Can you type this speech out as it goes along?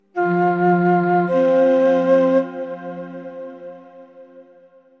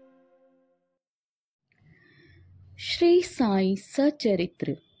साईं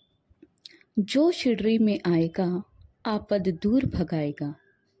सचरित्र। जो शिरडी में आएगा आपद दूर भगाएगा।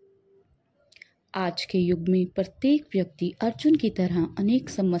 आज के युग में प्रत्येक व्यक्ति अर्जुन की तरह अनेक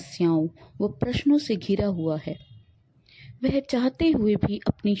समस्याओं व प्रश्नों से घिरा हुआ है। वह चाहते हुए भी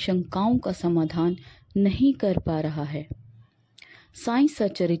अपनी शंकाओं का समाधान नहीं कर पा रहा है। साईं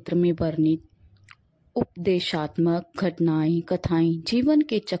सचरित्र में वर्णित उपदेशात्मक घटनाएं कथाएं जीवन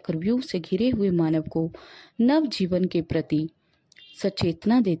के चक्रव्यूह से घिरे हुए मानव को नव जीवन के प्रति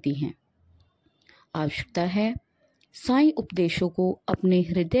सचेतना देती हैं। आवश्यकता है साईं उपदेशों को अपने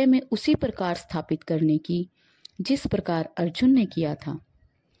हृदय में उसी प्रकार स्थापित करने की जिस प्रकार अर्जुन ने किया था।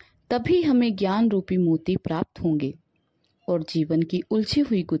 तभी हमें ज्ञान रूपी मोती प्राप्त होंगे और जीवन की उलझी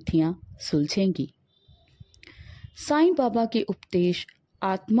हुई गुत्थियां सुलझेंगी। साईं बाबा के उपदेश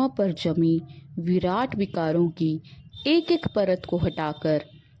आत्मा पर जमी विराट विकारों की एक एक परत को हटाकर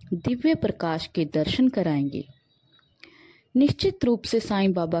दिव्य प्रकाश के दर्शन कराएंगे। निश्चित रूप से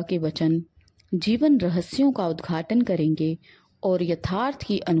साईं बाबा के वचन जीवन रहस्यों का उद्घाटन करेंगे और यथार्थ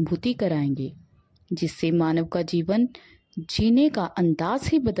की अनुभूति कराएंगे, जिससे मानव का जीवन जीने का अंदाज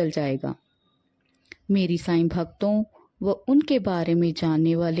ही बदल जाएगा। मेरी साईं भक्तों व उनके बारे में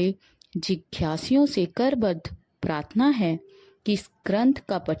जानने वाले जिज्ञासियों से करबद्ध प्रार्थना है कि इस ग्रंथ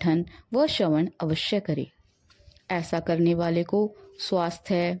का पठन व श्रवण अवश्य करें। ऐसा करने वाले को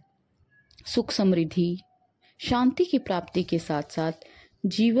स्वास्थ्य, सुख, समृद्धि, शांति की प्राप्ति के साथ साथ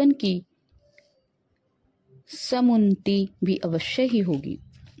जीवन की समुन्नति भी अवश्य ही होगी।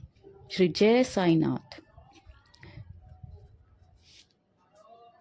 श्री जय साईनाथ।